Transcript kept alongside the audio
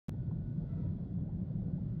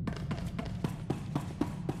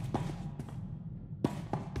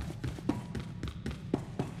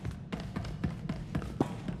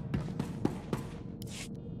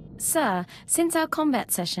Sir, since our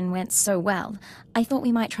combat session went so well, I thought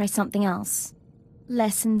we might try something else.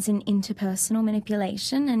 Lessons in interpersonal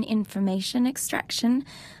manipulation and information extraction.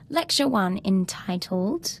 Lecture 1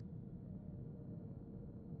 entitled...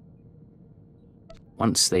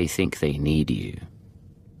 Once they think they need you,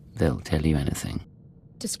 they'll tell you anything.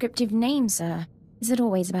 Descriptive name, sir. Is it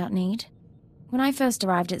always about need? When I first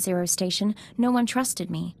arrived at Zero Station, no one trusted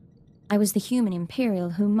me. I was the human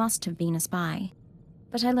Imperial who must have been a spy.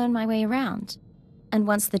 But I learned my way around. And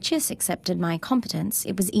once the Chiss accepted my competence,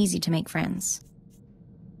 it was easy to make friends.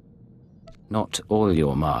 Not all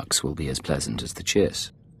your marks will be as pleasant as the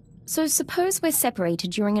Chiss. So suppose we're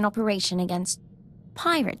separated during an operation against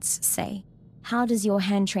pirates, say. How does your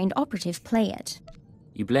hand-trained operative play it?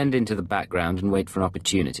 You blend into the background and wait for an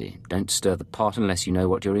opportunity. Don't stir the pot unless you know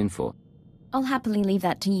what you're in for. I'll happily leave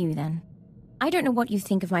that to you, then. I don't know what you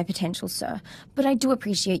think of my potential, sir, but I do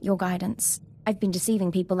appreciate your guidance. I've been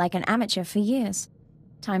deceiving people like an amateur for years.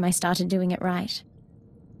 Time I started doing it right.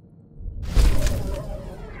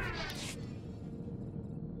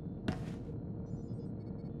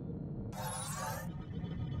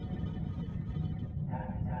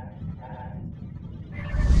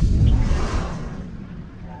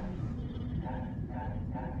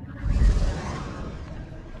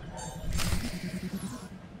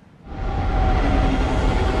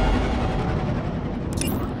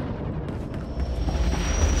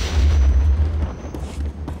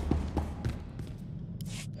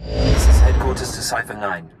 Cypher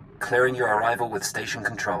 9, clearing your arrival with station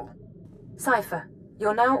control. Cypher,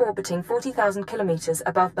 you're now orbiting 40,000 kilometers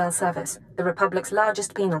above Belsavis, the Republic's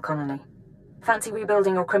largest penal colony. Fancy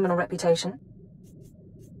rebuilding your criminal reputation?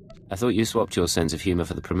 I thought you swapped your sense of humor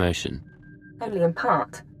for the promotion. Only in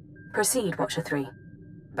part. Proceed, Watcher 3.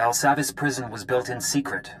 Belsavis prison was built in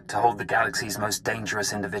secret to hold the galaxy's most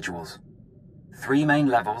dangerous individuals. 3 main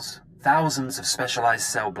levels, thousands of specialized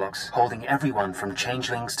cell blocks holding everyone from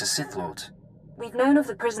changelings to Sith Lords. We've known of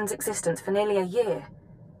the prison's existence for nearly a year.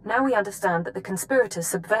 Now we understand that the conspirators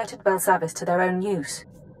subverted Belsavis to their own use.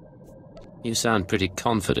 You sound pretty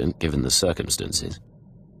confident given the circumstances.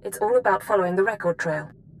 It's all about following the record trail.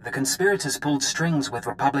 The conspirators pulled strings with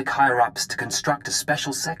Republic higher-ups to construct a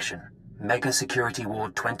special section, Mega Security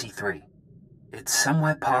Ward 23. It's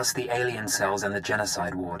somewhere past the alien cells and the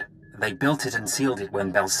genocide ward. They built it and sealed it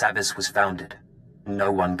when Belsavis was founded.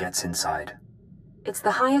 No one gets inside. It's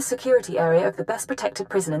the highest security area of the best protected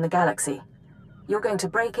prison in the galaxy. You're going to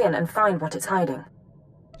break in and find what it's hiding.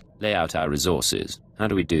 Lay out our resources. How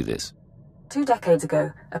do we do this? 2 decades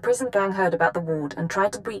ago, a prison gang heard about the ward and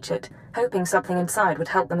tried to breach it, hoping something inside would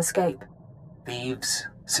help them escape. Thieves,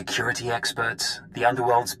 security experts, the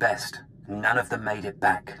underworld's best. None of them made it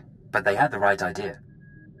back, but they had the right idea.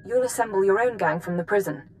 You'll assemble your own gang from the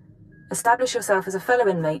prison. Establish yourself as a fellow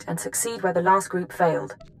inmate and succeed where the last group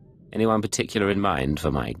failed. Anyone particular in mind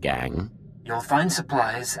for my gang? You'll find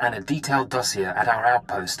supplies and a detailed dossier at our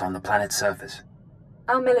outpost on the planet's surface.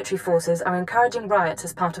 Our military forces are encouraging riots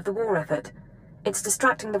as part of the war effort. It's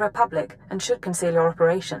distracting the Republic and should conceal your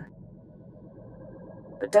operation.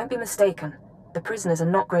 But don't be mistaken. The prisoners are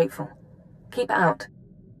not grateful. Keep it out.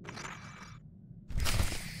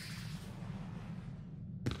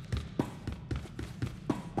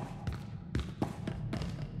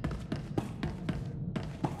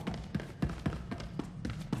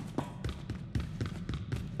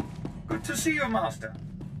 Good to see you, Master.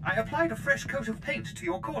 I applied a fresh coat of paint to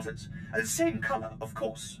your quarters. Same color, of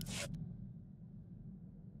course.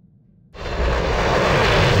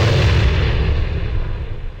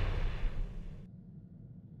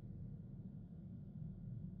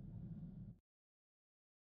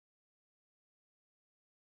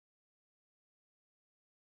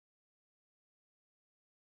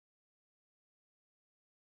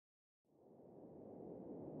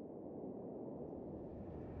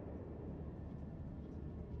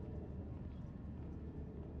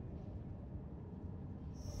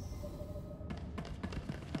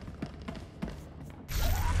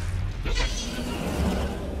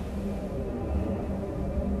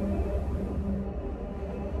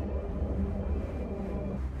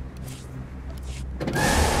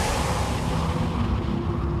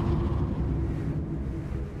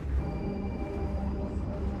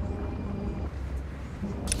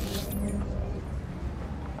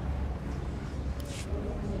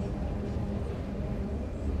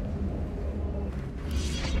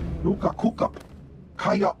 Luka kukap,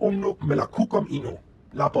 kaya umnuk melakukam ino,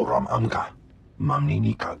 laporam amka, mamni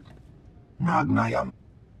nikag, nagnayam.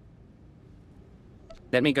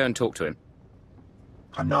 Let me go and talk to him.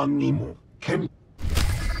 Kanam nimu, kem.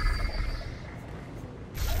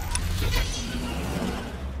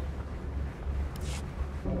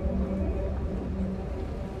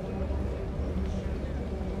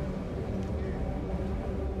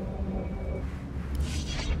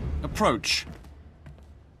 approach.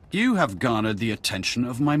 You have garnered the attention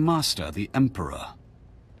of my master, the Emperor.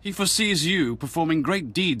 He foresees you performing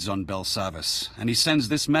great deeds on Belsavis, and he sends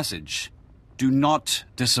this message. Do not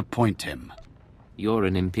disappoint him. You're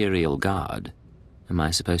an Imperial Guard. Am I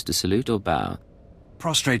supposed to salute or bow?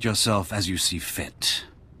 Prostrate yourself as you see fit.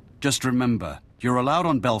 Just remember, you're allowed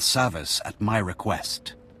on Belsavis at my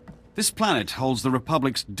request. This planet holds the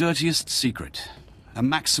Republic's dirtiest secret. A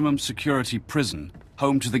maximum security prison,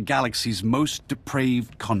 home to the galaxy's most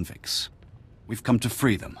depraved convicts. We've come to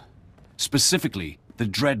free them. Specifically, the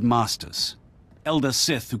Dread Masters. Elder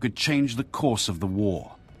Sith who could change the course of the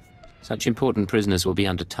war. Such important prisoners will be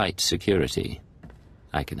under tight security.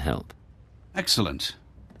 I can help. Excellent.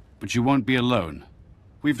 But you won't be alone.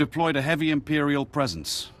 We've deployed a heavy Imperial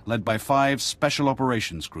presence, led by 5 special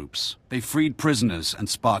operations groups. They freed prisoners and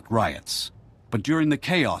sparked riots. But during the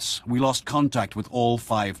chaos, we lost contact with all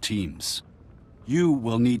 5 teams. You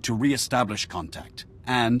will need to re-establish contact,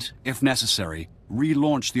 and, if necessary,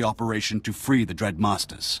 relaunch the operation to free the Dread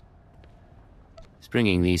Masters.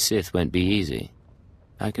 Springing these Sith won't be easy.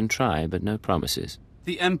 I can try, but no promises.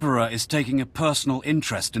 The Emperor is taking a personal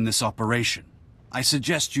interest in this operation. I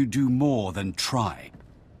suggest you do more than try.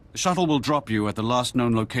 The shuttle will drop you at the last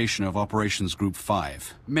known location of Operations Group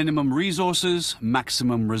 5. Minimum resources,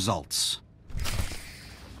 maximum results.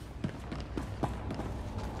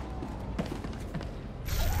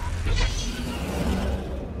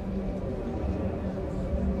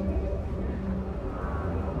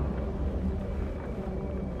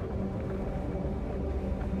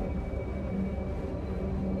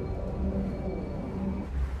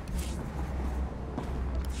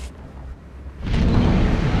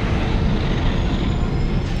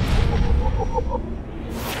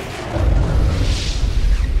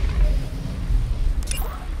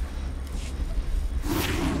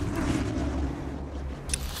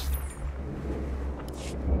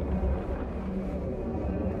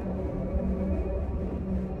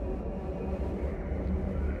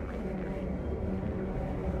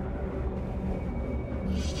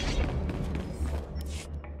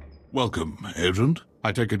 Welcome, Agent.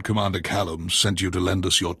 I take it Commander Callum sent you to lend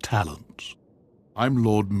us your talents. I'm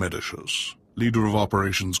Lord Medicius, leader of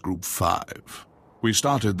Operations Group 5. We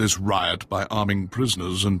started this riot by arming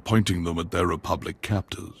prisoners and pointing them at their Republic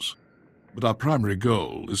captors. But our primary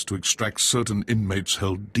goal is to extract certain inmates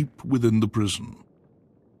held deep within the prison.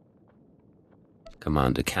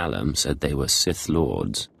 Commander Callum said they were Sith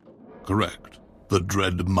Lords. Correct. The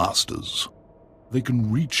Dread Masters. They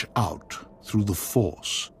can reach out through the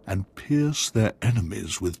Force and pierce their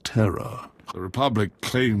enemies with terror. The Republic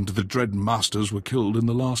claimed the Dread Masters were killed in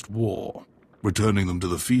the last war. Returning them to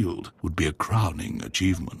the field would be a crowning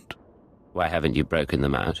achievement. Why haven't you broken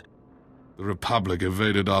them out? The Republic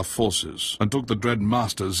evaded our forces and took the Dread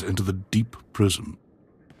Masters into the deep prison.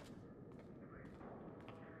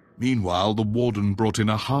 Meanwhile, the Warden brought in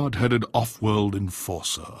a hard-headed off-world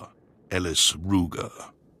enforcer, Ellis Ruger.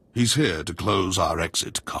 He's here to close our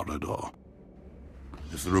exit corridor.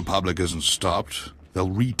 If the Republic isn't stopped, they'll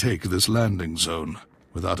retake this landing zone.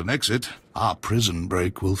 Without an exit, our prison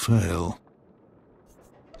break will fail.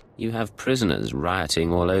 You have prisoners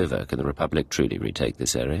rioting all over. Can the Republic truly retake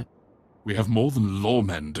this area? We have more than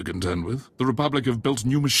lawmen to contend with. The Republic have built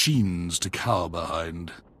new machines to cower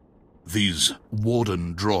behind. These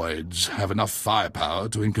Warden droids have enough firepower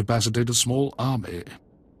to incapacitate a small army.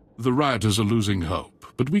 The rioters are losing hope,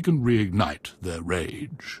 but we can reignite their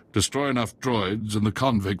rage. Destroy enough droids and the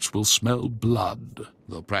convicts will smell blood.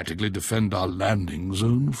 They'll practically defend our landing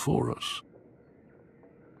zone for us.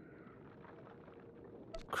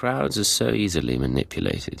 Crowds are so easily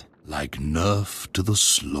manipulated. Like Nerf to the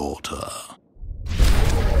slaughter.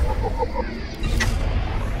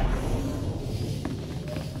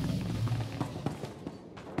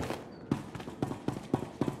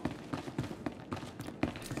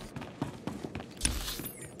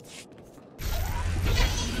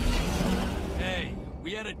 Hey,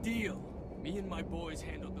 we had a deal. Me and my boys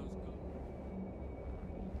handled those goods.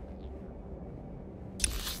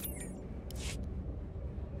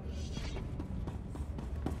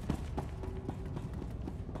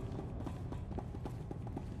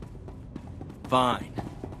 Fine.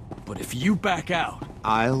 But if you back out...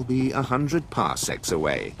 I'll be 100 parsecs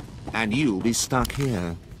away, and you'll be stuck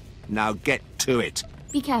here. Now get to it.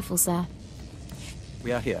 Be careful, sir.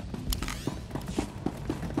 We are here.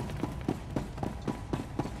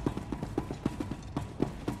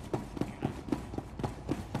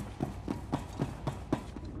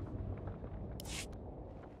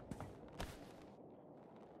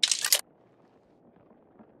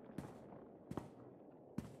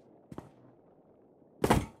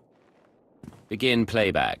 Begin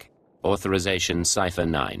playback. Authorization Cipher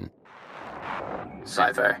 9.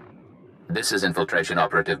 Cipher. This is Infiltration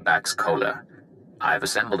Operative Bax Kohler. I've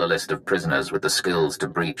assembled a list of prisoners with the skills to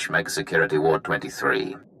breach Mega Security Ward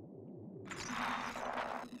 23.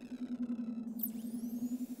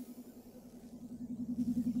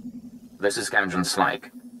 This is Camden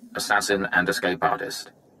Slyke, assassin and escape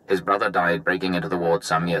artist. His brother died breaking into the ward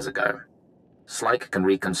some years ago. Slyke can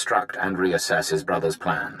reconstruct and reassess his brother's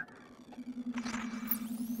plan.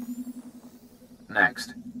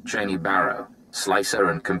 Next, Cheney Barrow, slicer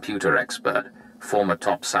and computer expert, former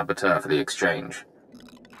top saboteur for the Exchange.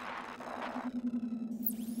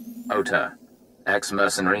 Ota,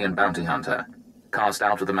 ex-mercenary and bounty hunter, cast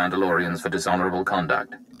out of the Mandalorians for dishonorable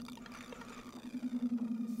conduct.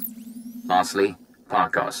 Lastly,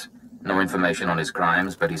 Parkos. No information on his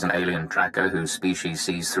crimes, but he's an alien tracker whose species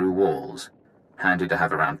sees through walls. Handy to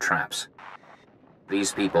have around traps.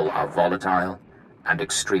 These people are volatile and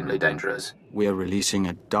extremely dangerous. We are releasing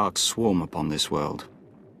a dark swarm upon this world.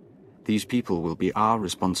 These people will be our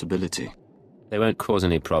responsibility. They won't cause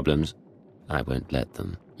any problems. I won't let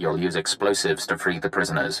them. You'll use explosives to free the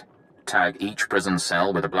prisoners. Tag each prison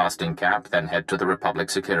cell with a blasting cap, then head to the Republic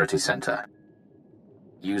Security Center.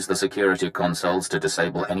 Use the security consoles to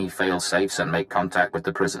disable any fail-safes and make contact with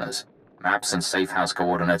the prisoners. Maps and safe house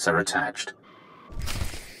coordinates are attached.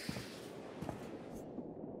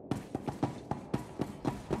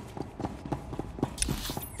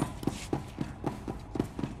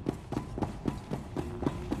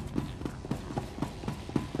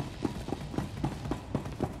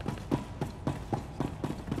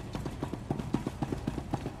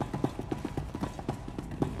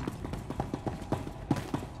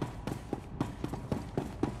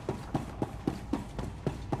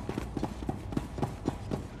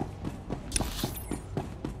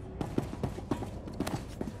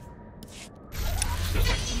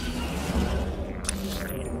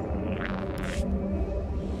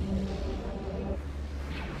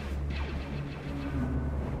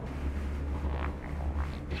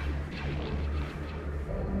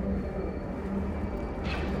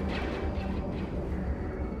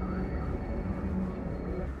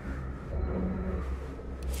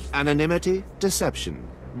 Anonymity, deception.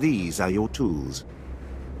 These are your tools.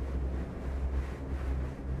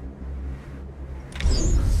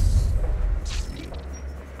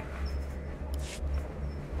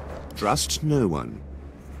 Trust no one.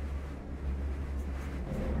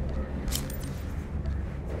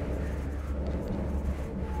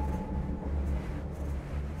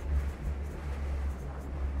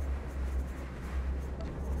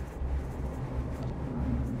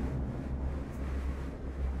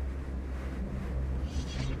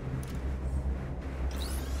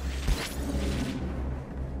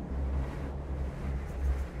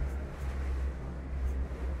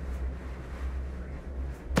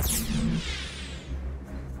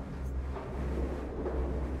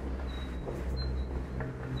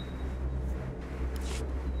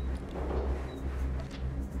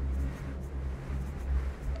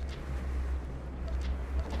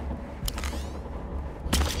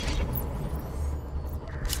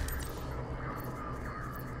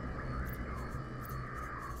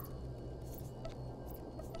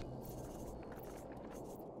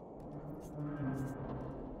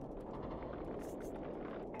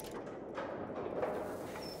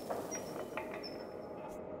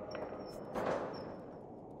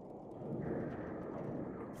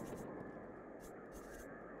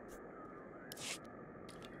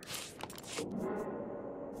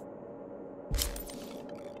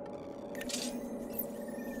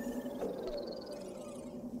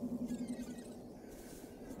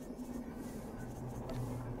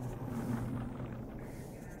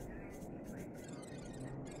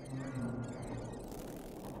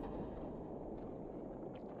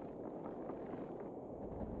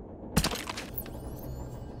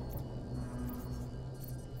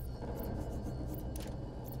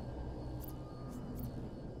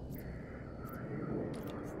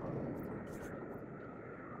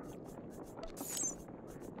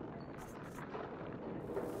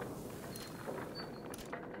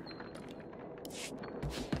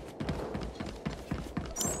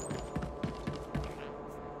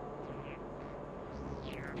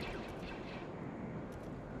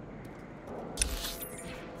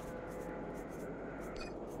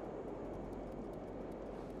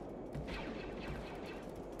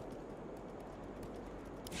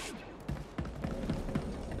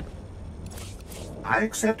 I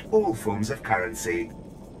accept all forms of currency.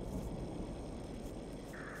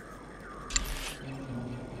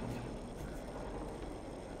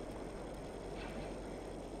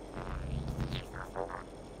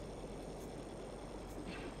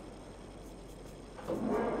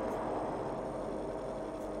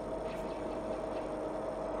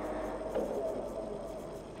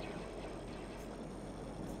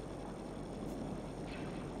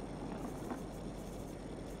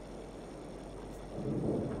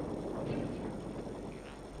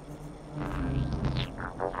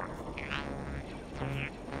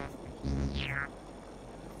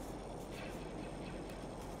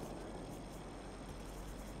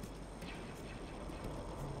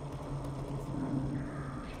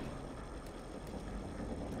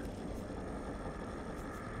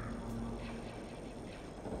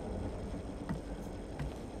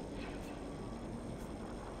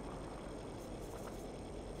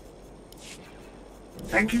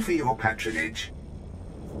 Thank you for your patronage.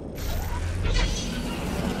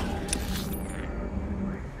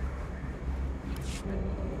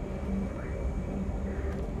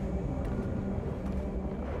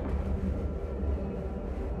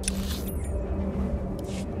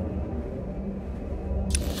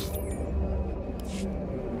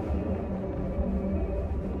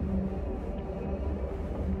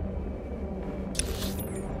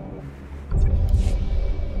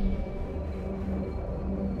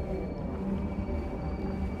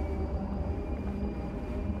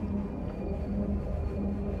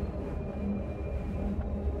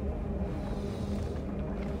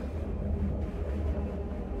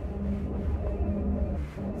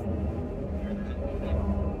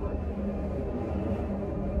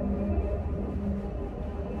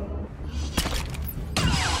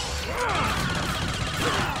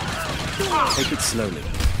 Take it slowly.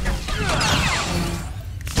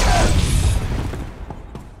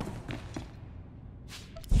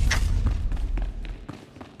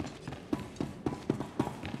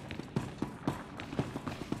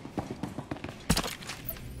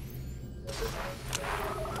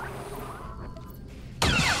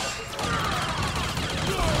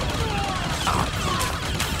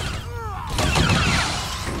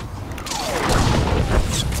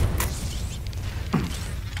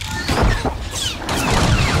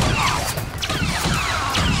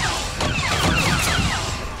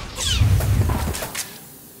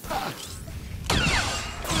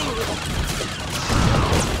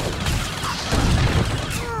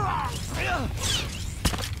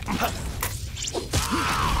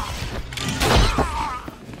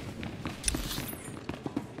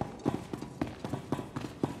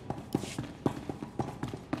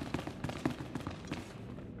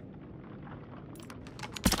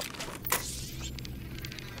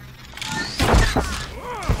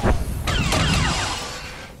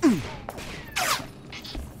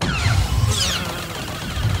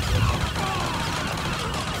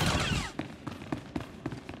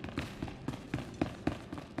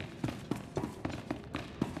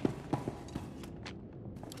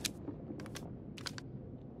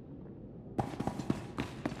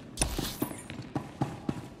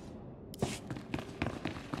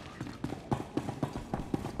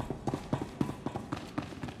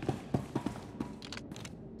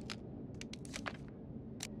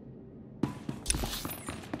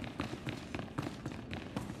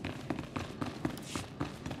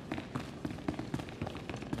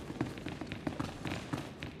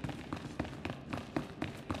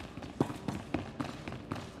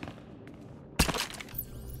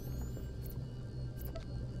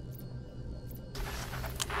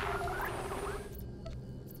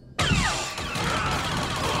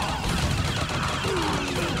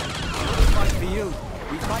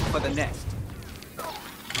 For the nest.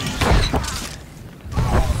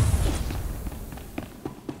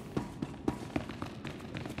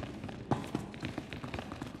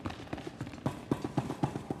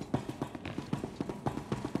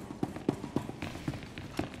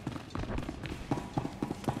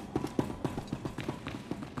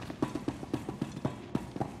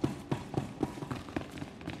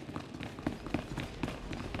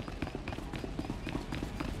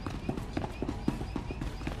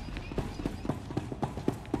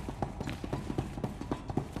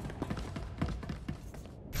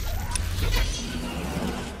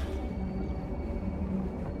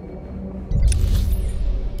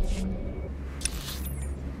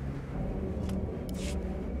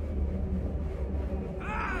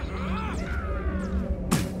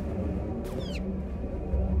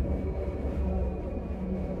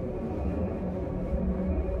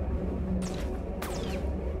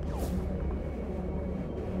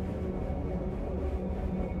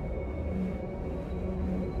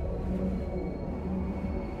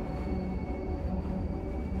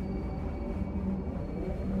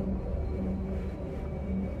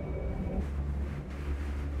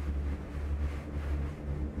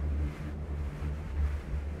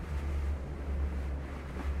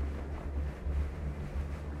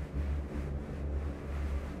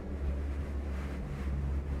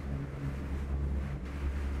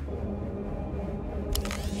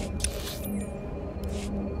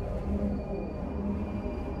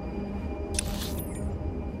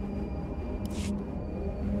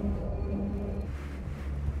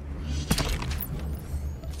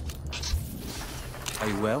 Are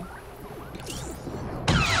you well?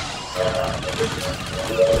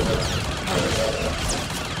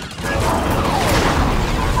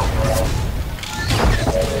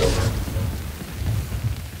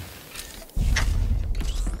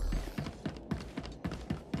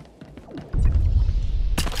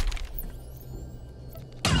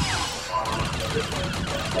 Well?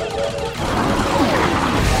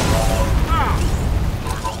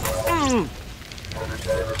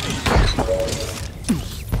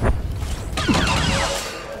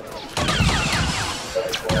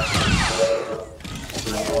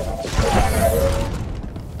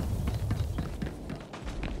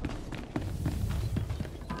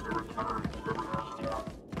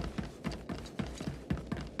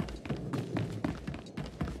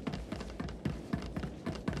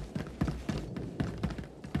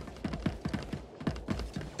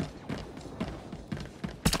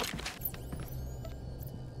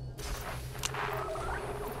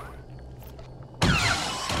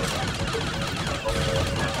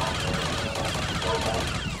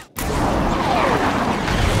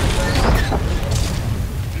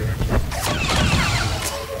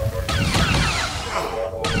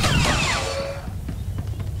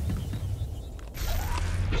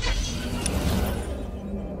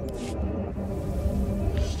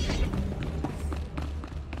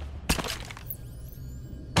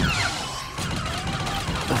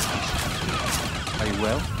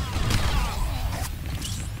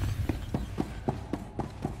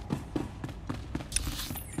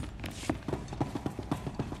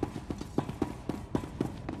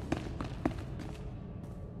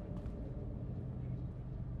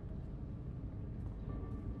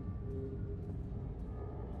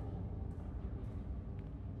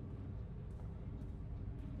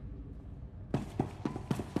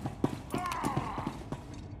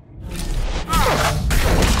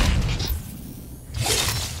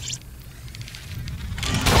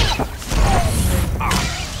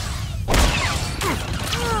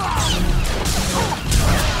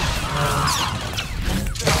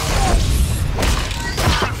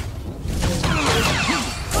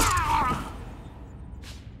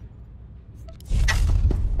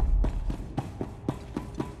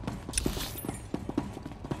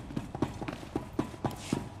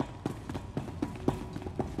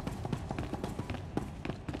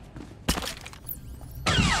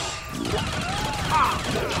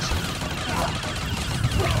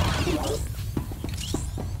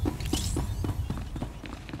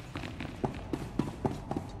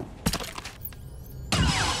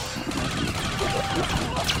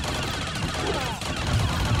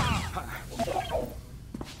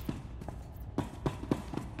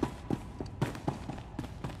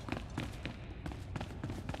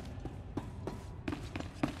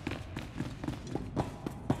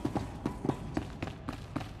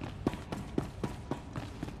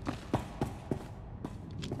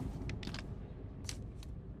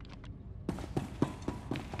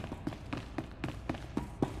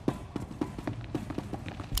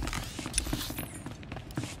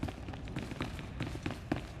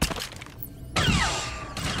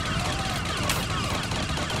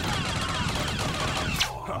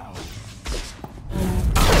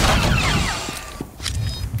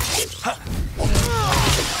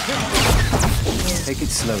 Take it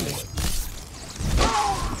slowly.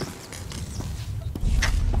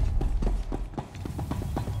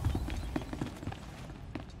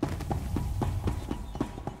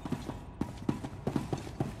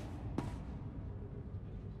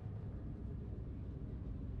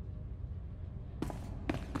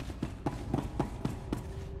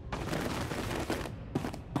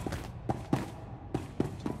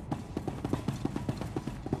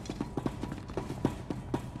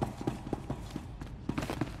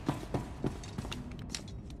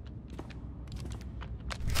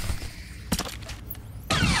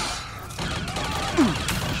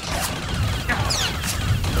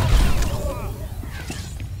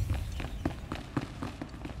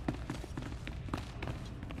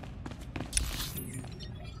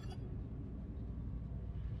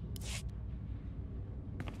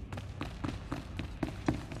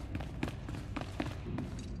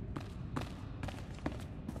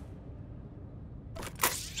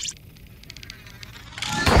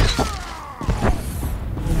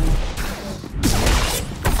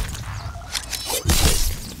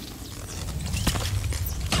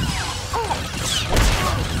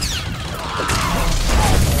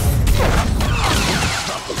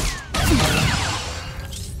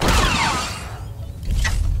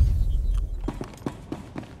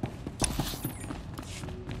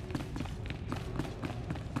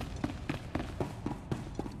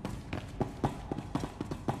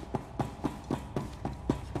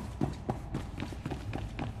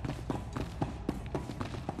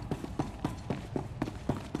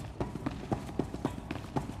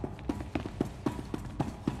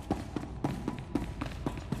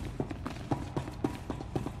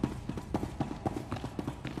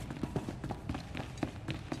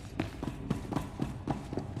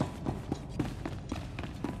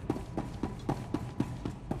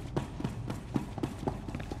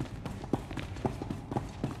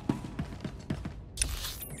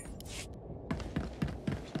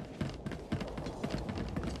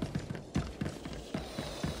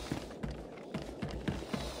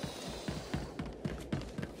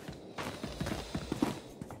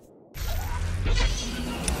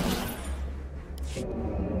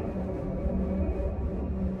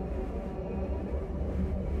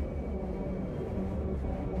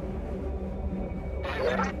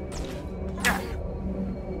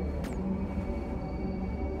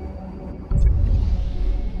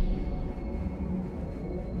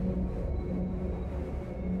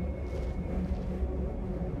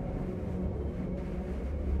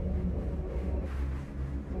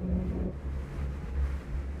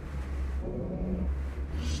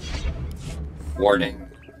 Warning.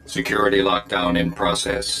 Security lockdown in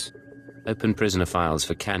process. Open prisoner files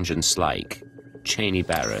for Kanjan Slyke, Cheney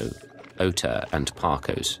Barrow, Ota, and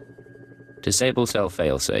Parkos. Disable cell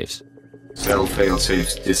failsafes. Cell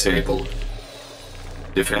failsafes disabled.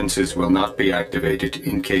 Defenses will not be activated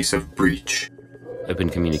in case of breach. Open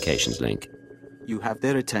communications link. You have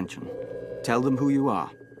their attention. Tell them who you are.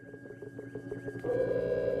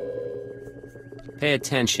 Pay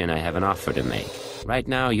attention, I have an offer to make. Right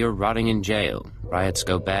now, you're rotting in jail. Riots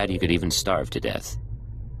go bad, you could even starve to death.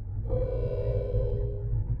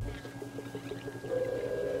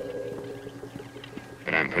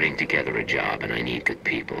 But I'm putting together a job, and I need good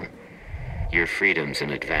people. Your freedom's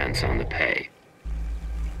an advance on the pay.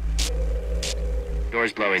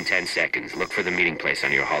 Doors blow in 10 seconds. Look for the meeting place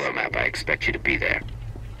on your holo map. I expect you to be there.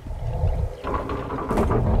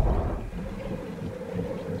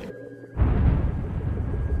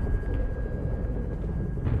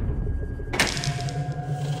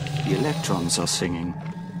 The electrons are singing.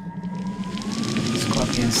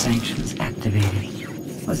 Scorpio sanctions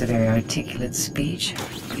activated. Was a very articulate speech.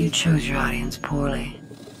 You chose your audience poorly.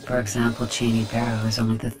 For example, Cheney Barrow is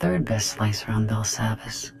only the third best slicer on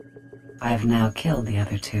Belsavis. I have now killed the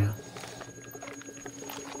other two.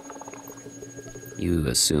 You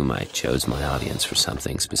assume I chose my audience for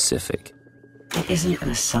something specific. It isn't an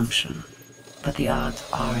assumption, but the odds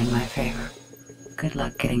are in my favor. Good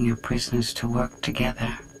luck getting your prisoners to work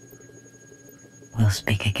together. We'll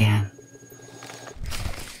speak again.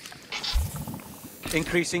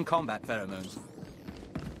 Increasing combat pheromones.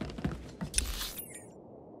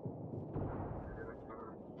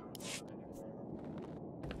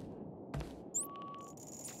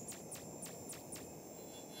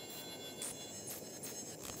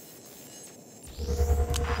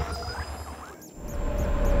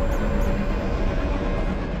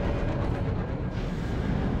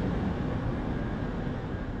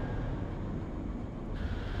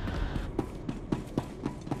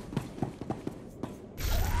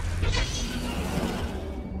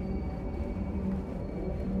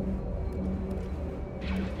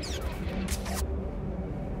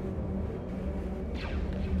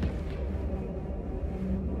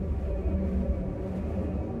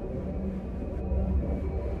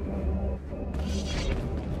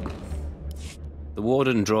 The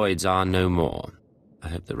Warden droids are no more. I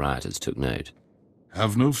hope the rioters took note.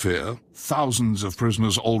 Have no fear. Thousands of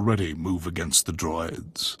prisoners already move against the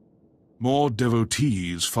droids. More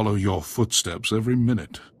devotees follow your footsteps every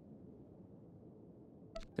minute.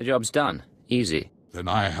 The job's done. Easy. Then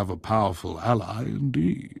I have a powerful ally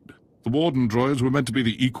indeed. The Warden droids were meant to be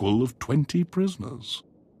the equal of 20 prisoners.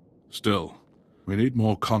 Still, we need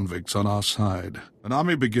more convicts on our side. An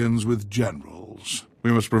army begins with generals.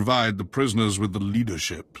 We must provide the prisoners with the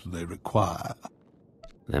leadership they require.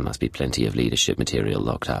 There must be plenty of leadership material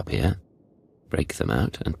locked up here. Break them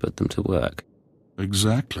out and put them to work.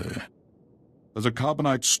 Exactly. There's a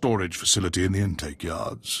carbonite storage facility in the intake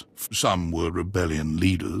yards. Some were rebellion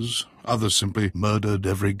leaders. Others simply murdered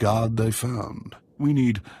every guard they found. We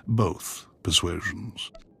need both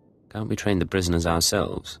persuasions. Can't we train the prisoners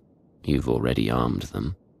ourselves? You've already armed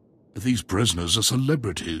them. These prisoners are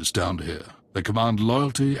celebrities down here. They command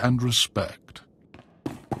loyalty and respect.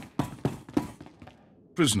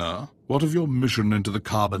 Prisoner, what of your mission into the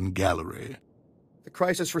Carbon Gallery? The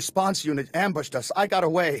crisis response unit ambushed us. I got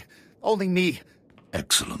away. Only me.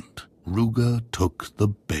 Excellent. Ruger took the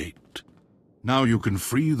bait. Now you can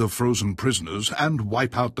free the frozen prisoners and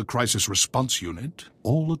wipe out the crisis response unit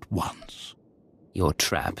all at once. Your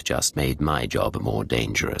trap just made my job more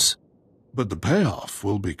dangerous. But the payoff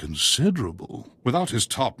will be considerable. Without his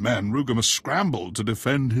top men, Ruger must scramble to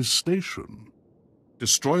defend his station.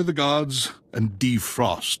 Destroy the guards and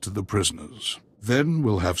defrost the prisoners. Then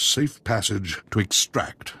we'll have safe passage to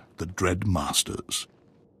extract the Dread Masters.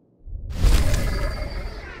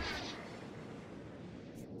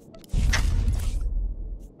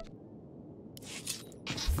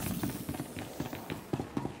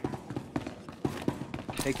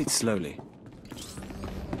 Take it slowly.